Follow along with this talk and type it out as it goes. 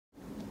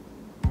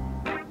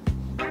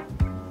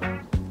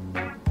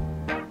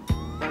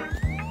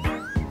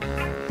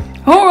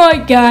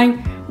Alright, gang.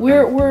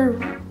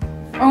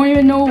 I don't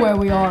even know where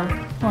we are.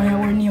 Oh yeah,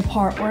 we're in the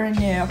apartment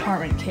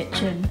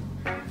kitchen.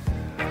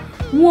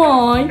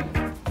 Why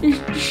is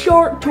the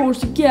shark told us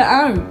to get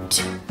out?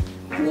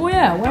 Oh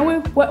yeah, why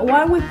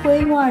are we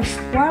playing by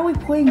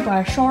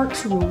a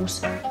shark's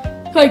rules?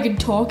 I can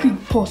talk, he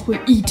could possibly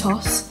eat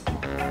us.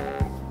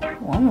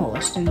 Well, I'm not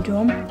listening to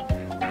him.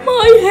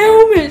 My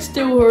helmet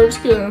still hurts.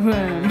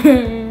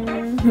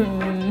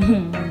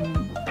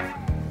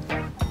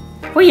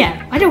 Oh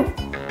yeah, I don't.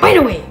 By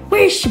the way,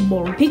 where's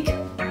Small Pig?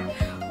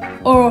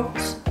 Or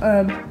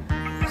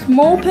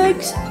Small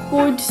Pig's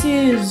going to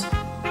see his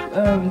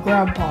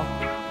grandpa.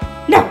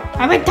 No,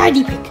 I meant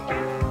Tiny Pig.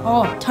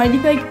 Oh, Tiny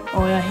Pig?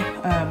 Oh yeah,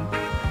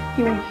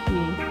 he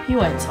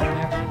went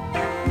somewhere.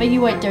 Maybe he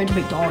went down to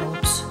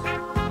McDonald's.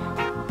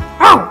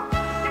 Oh!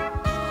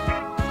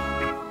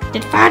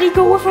 Did Fatty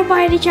go with him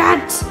by any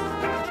chance?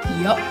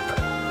 Yup.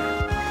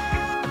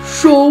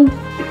 So,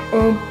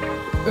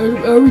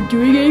 are we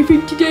doing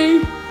anything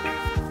today?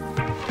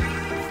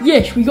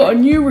 Yes, we got a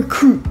new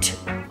recruit.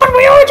 But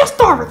we only just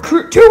got a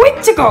recruit 2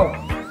 weeks ago.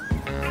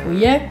 Well,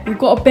 yeah, we've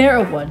got a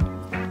better one.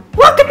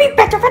 What could be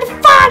better than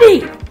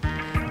Fatty?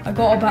 I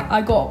got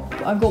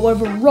one of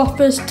the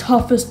roughest,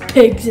 toughest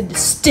pigs in the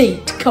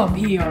state to come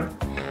here.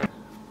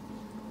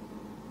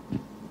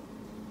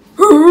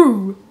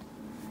 Who?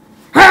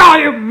 Hey, all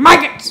you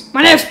maggots!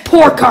 My name's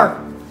Porker.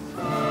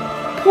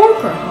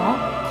 Porker,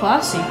 huh?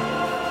 Classy.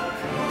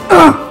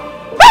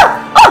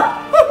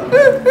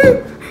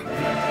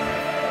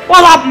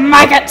 What up,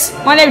 maggots?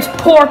 My name's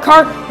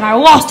Porker, and I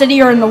lost an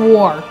ear in the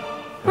war.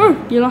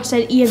 You lost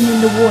an ear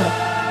in the water.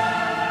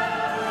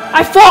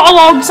 I fought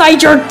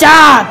alongside your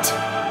dad.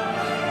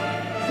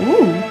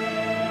 Ooh.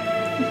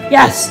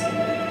 Yes,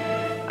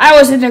 I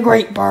was in the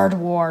Great Bird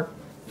War.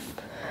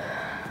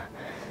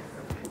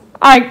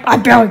 I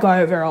barely got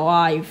out of there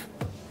alive.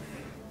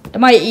 The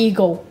mighty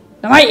eagle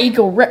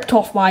ripped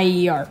off my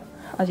ear,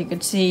 as you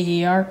can see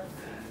here.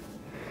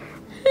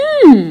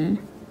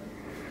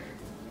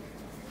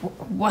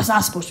 What's that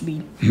supposed to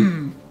mean?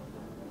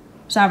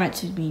 What's that meant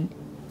to mean?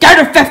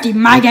 Down to 50,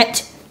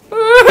 maggot!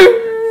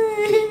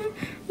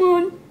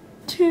 1,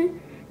 2,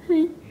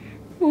 3,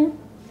 4,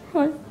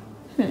 5,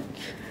 6.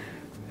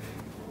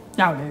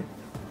 Now do.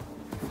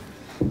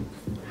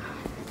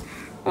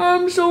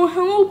 So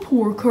hello,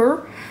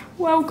 Porker.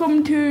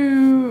 Welcome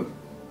to...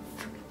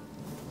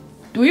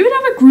 Do we even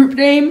have a group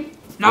name?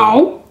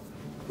 No.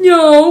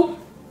 No.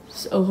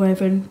 It's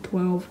 11,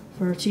 12,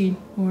 13,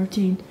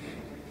 14.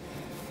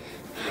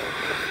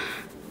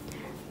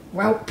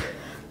 Welp.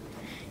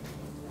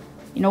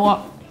 You know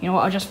what?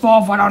 I just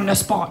thought of one on the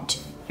spot.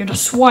 You're the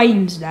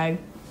swines now.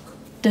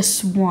 The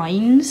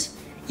swines?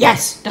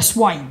 Yes, the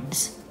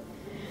swines.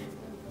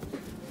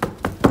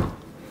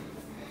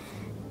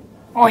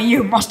 Oh,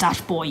 you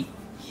mustache boy.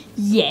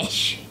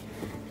 Yes.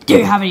 Do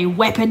you have any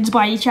weapons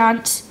by any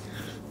chance?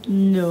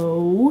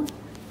 No.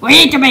 We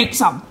need to make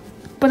some.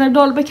 But I'm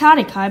not a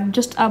mechanic, I'm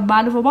just a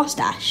man with a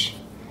mustache.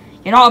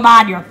 You're not a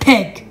man, you're a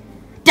pig.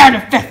 Down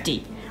to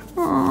 50.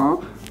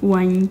 Aww.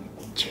 1,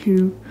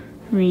 2,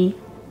 3,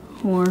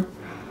 4.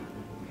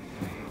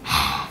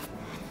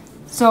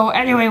 So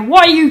anyway,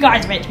 what are you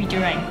guys meant to be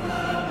doing?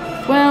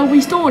 Well,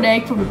 we stole an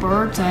egg from a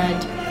bird's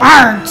head.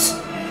 Birds?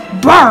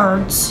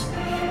 Birds?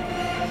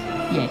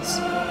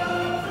 Yes.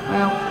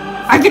 Well,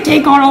 I could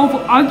take on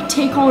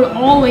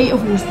all 8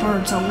 of those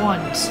birds at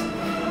once. The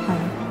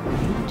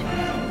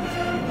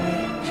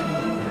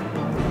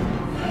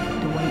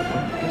white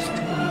one is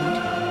trained.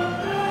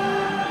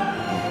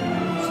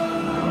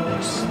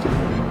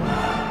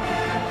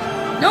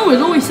 No,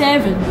 it's only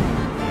 7.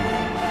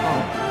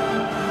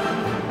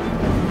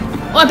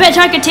 Well, I bet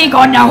I could take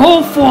on the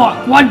whole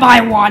flock, one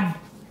by one.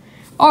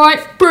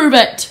 Alright, prove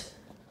it.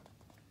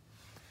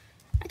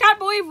 I can't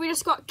believe we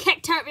just got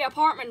kicked out of the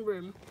apartment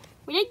room.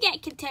 We didn't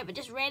get kicked out, but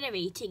just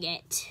renovating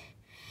it.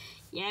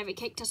 Yeah, they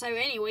kicked us out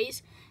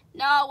anyways.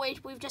 No,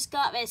 we've just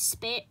got this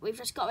spare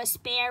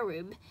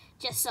room,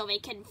 just so we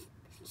can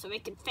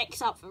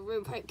fix up the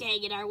room without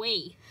getting in our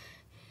way.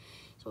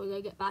 So we're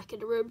gonna get back in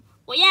the room.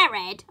 Well, yeah,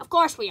 Red. Of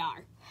course we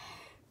are.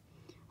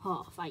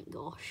 Oh, thank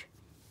gosh.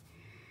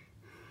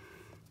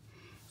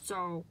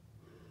 So,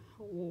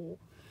 are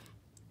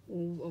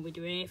we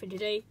doing anything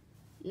today?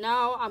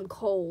 No, I'm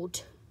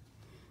cold.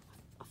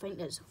 I think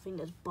there's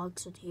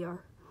bugs in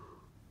here.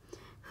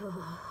 It's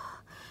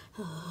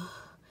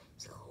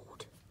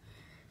cold.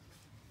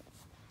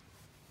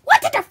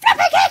 What the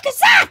flipping heck is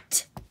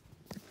that?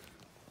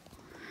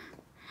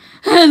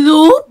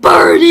 Hello,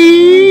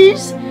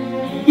 birdies.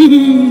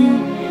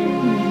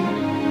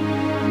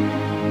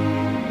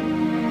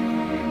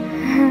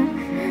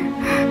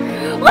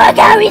 Look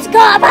how he's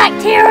got a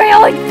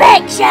bacterial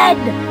infection!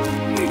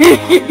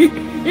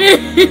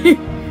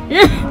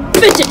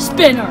 Fidget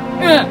spinner.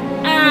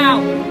 Ow! Ow!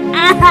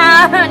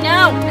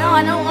 No,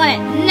 I don't want it.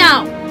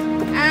 No!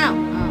 Ow!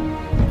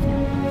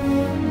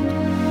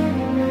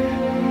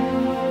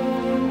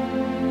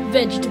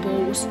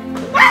 Vegetables.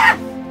 Ah!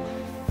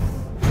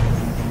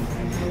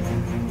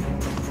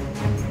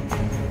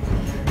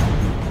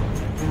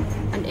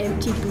 An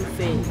empty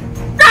movie.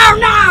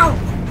 No!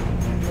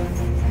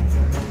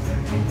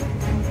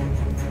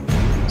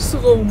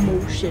 Slow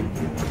motion.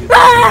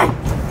 Ah!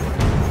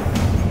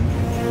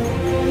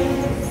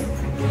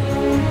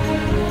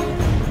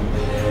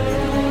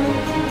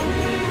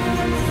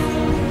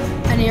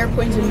 An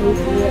airplane's in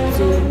no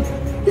zone.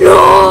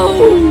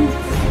 No!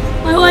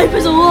 My life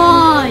is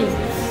alive!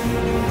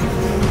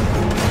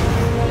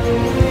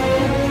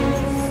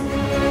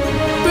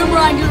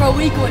 Boomerangs are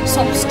illegal in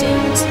some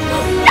states.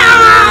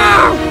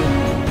 No!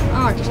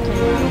 Oh, just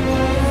kidding.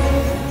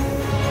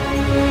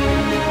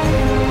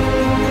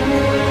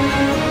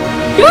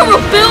 Your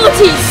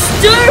ability's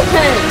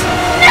stupid!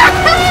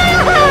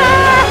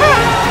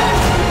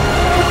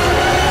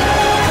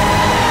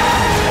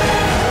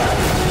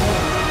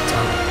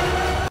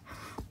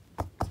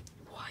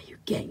 Why are you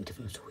getting to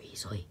them so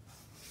easily?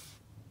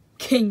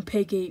 King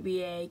Pig ate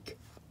the egg.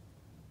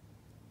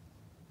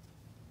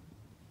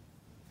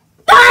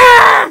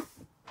 Ah!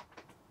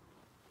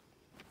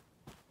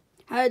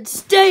 I'd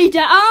stayed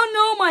at. Oh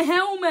no, my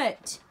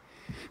helmet!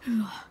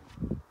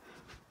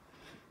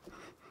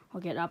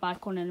 I'll get that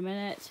back on in a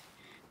minute.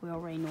 We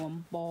already know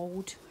I'm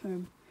bald.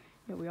 Here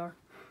we are.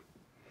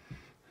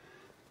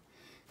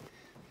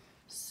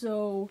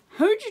 So,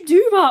 how'd you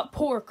do that,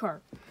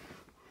 Porker?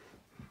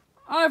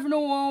 I've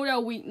known all their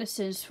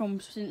weaknesses from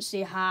since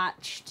they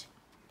hatched.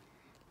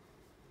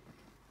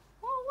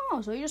 Oh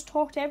wow, so you just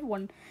talk to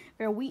everyone,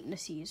 their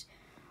weaknesses.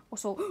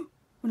 Also,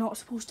 we're not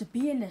supposed to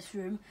be in this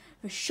room.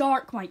 The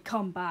shark might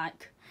come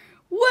back.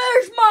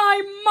 Where's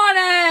my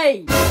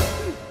money?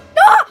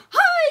 Ah!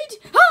 Hide!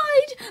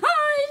 Hide!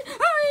 Hide!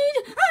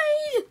 Hide!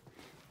 Hide!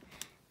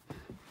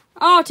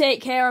 I'll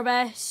take care of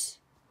this.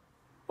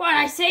 What did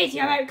I say to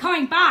you about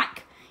coming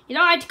back? You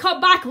know I had to come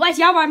back unless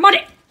you have my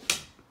money.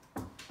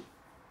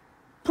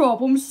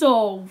 Problem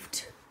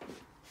solved.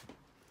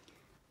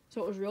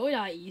 So it was really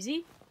that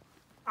easy?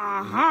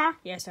 Uh-huh.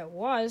 Yes, it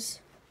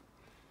was.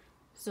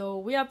 So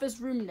we have this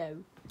room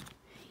now.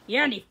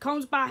 Yeah, and if he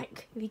comes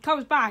back,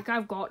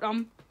 I've got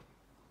them.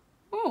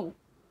 Oh.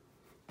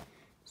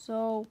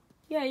 So,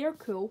 yeah, you're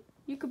cool.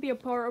 You could be a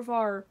part of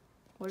our,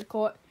 what do you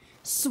call it?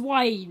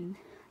 Swine.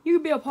 You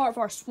could be a part of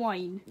our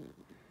swine.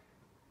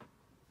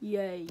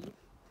 Yay.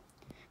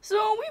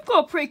 So, we've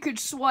got a pretty good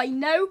swine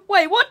now.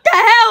 Wait, what the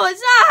hell is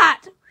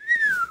that?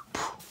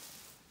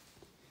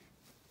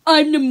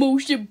 I'm the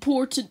most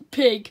important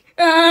pig.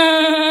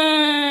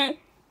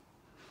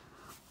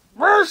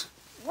 Where's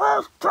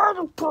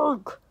Tiny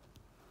Pig?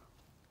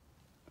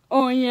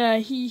 Oh yeah,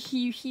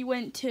 he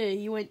went to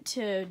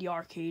the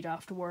arcade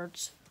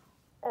afterwards.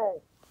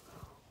 Oh.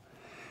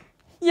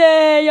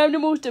 Yay, I'm the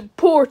most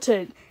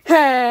important.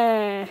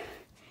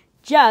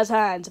 Jazz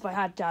hands if I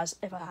had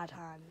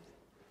hands.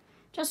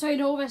 Just so you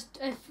know, this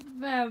if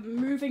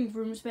moving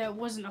rooms, but it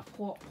wasn't a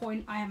plot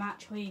point. I'm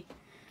actually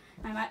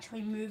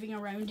moving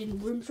around in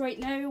rooms right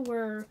now.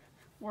 We're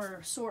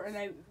sorting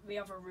out the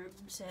other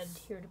rooms, and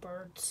here are the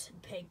birds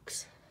and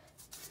pigs.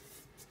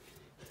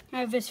 I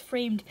have this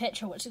framed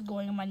picture which is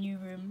going in my new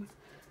room.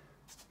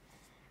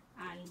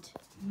 And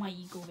my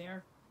eagle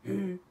there.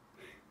 I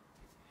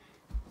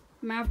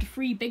have the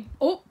three big...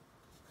 Oh!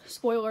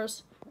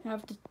 Spoilers. I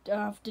have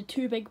the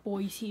two big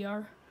boys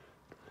here.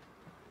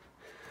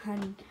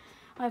 And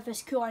I have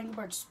this cool Angry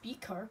Bird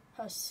speaker.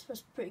 That's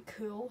pretty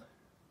cool.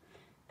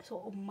 It's a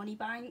little money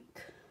bank.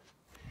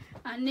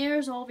 And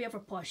there's all the other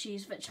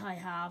plushies which I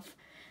have.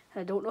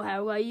 I don't know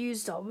how I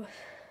use them.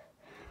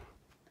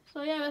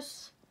 So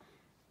yes.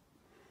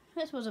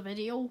 This was a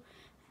video.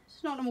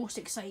 It's not the most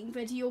exciting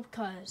video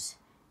because,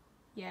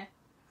 yeah,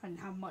 I don't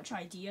have much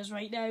ideas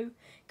right now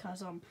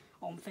because I'm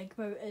thinking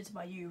about it as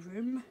my new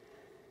room.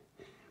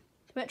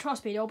 But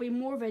trust me, there'll be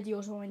more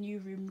videos when my new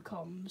room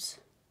comes.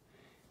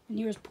 And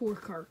here's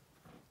Porker.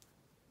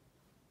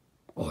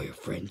 All your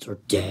friends are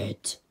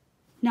dead.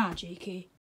 Nah, JK.